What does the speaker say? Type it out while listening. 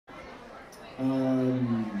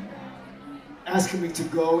asking me to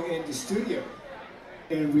go in the studio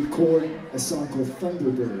and record a song called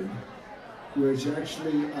Thunderbird, which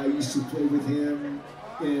actually I used to play with him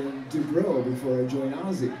in Dubrow before I joined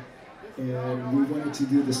Ozzy. And we wanted to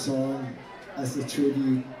do the song as a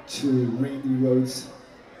tribute to Randy Rhoads'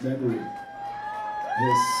 memory,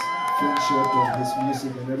 his friendship and his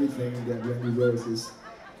music and everything that Randy Rhoads is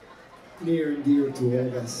near and dear to all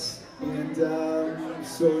of us. And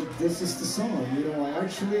so this is the song. You know, I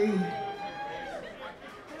actually,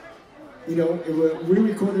 you know, we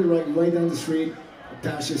recorded right down the street,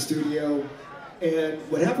 Pasha Studio. And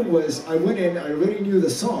what happened was, I went in, I already knew the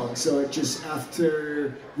song, so just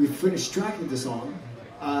after we finished tracking the song,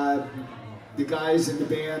 the guys in the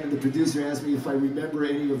band and the producer asked me if I remember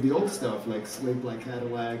any of the old stuff, like Slick Like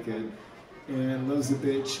Cadillac and Love's a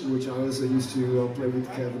Bitch, which I also used to play with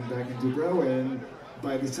Kevin back in Dubrow. And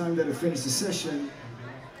by the time that I finished the session,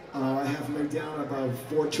 I have laid down about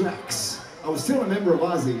 4 tracks. I was still a member of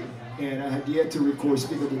Ozzy, and I had yet to record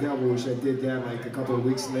Speak of the Devil, which I did that like a couple of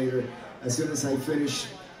weeks later. As soon as I finished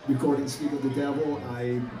recording Speak of the Devil,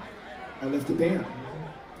 I left the band.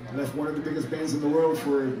 I left one of the biggest bands in the world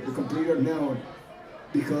for the complete unknown,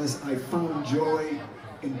 because I found joy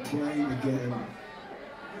in playing again.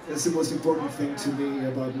 That's the most important thing to me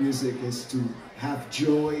about music, is to have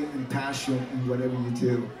joy and passion in whatever you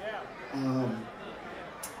do.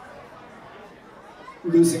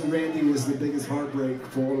 Losing Randy was the biggest heartbreak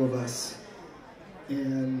for all of us.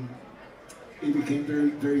 And it became very,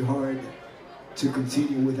 very hard to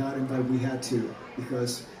continue without him, but we had to,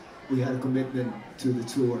 because we had a commitment to the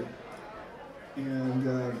tour.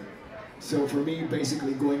 And so for me,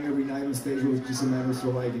 basically going every night on stage was just a matter of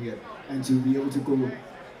surviving it. And to be able to go,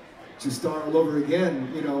 to start all over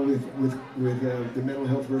again, you know, with the mental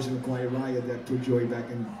health version of Quiet Riot, that put joy back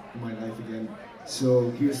in my life again. So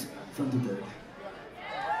here's Thunderbird.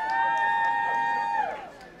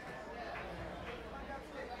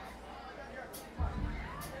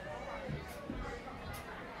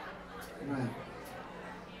 Right.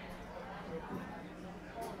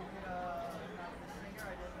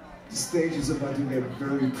 The stage is about to get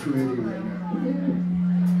very pretty right now.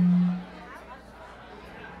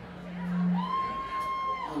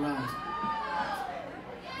 All right.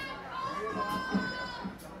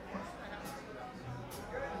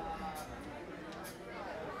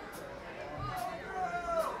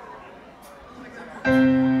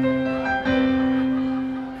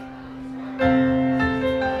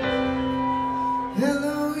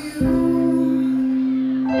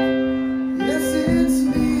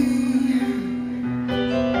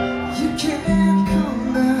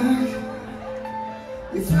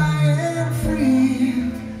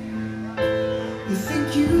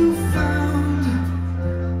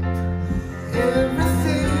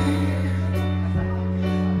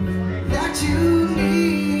 You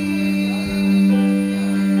need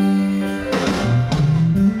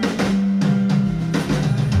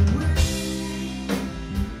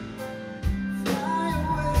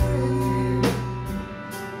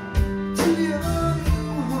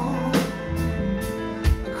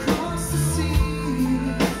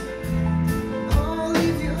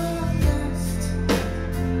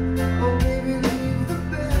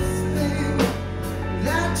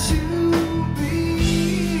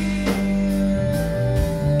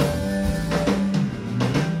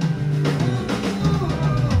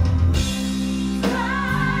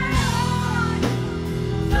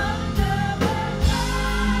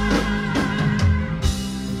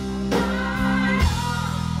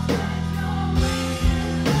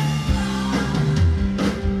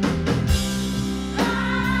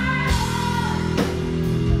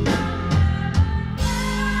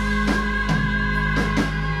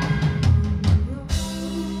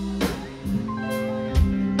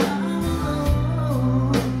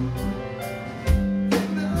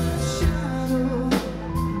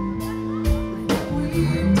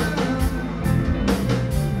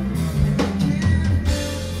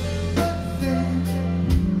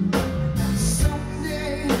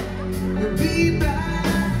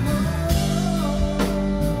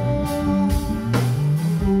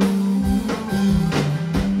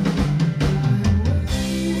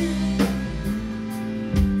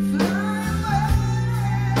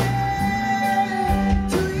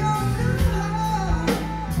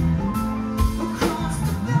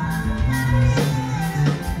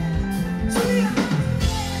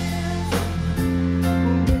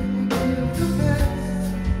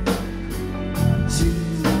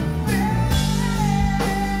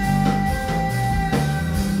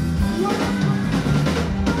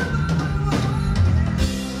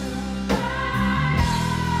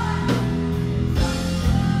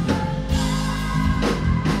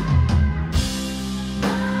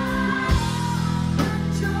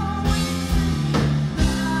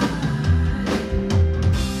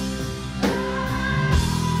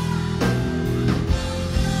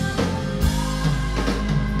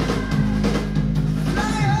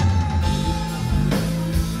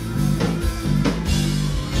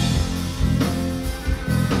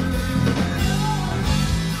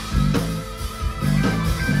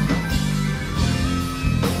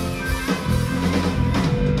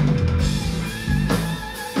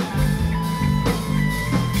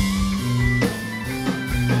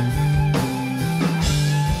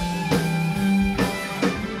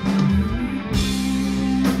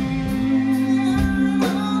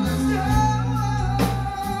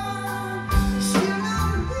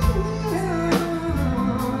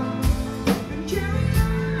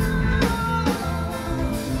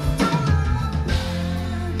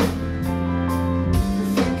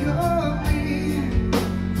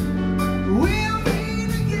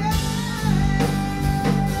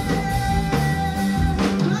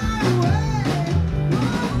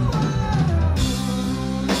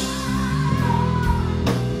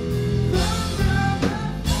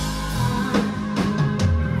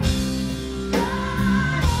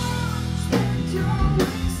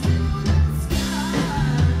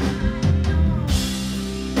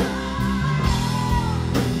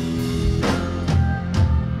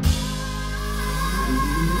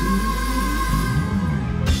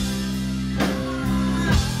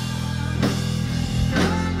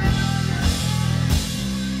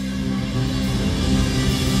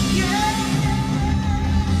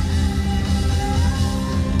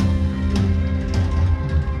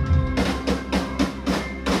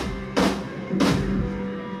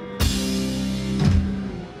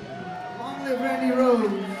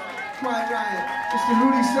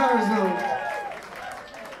Sarzo.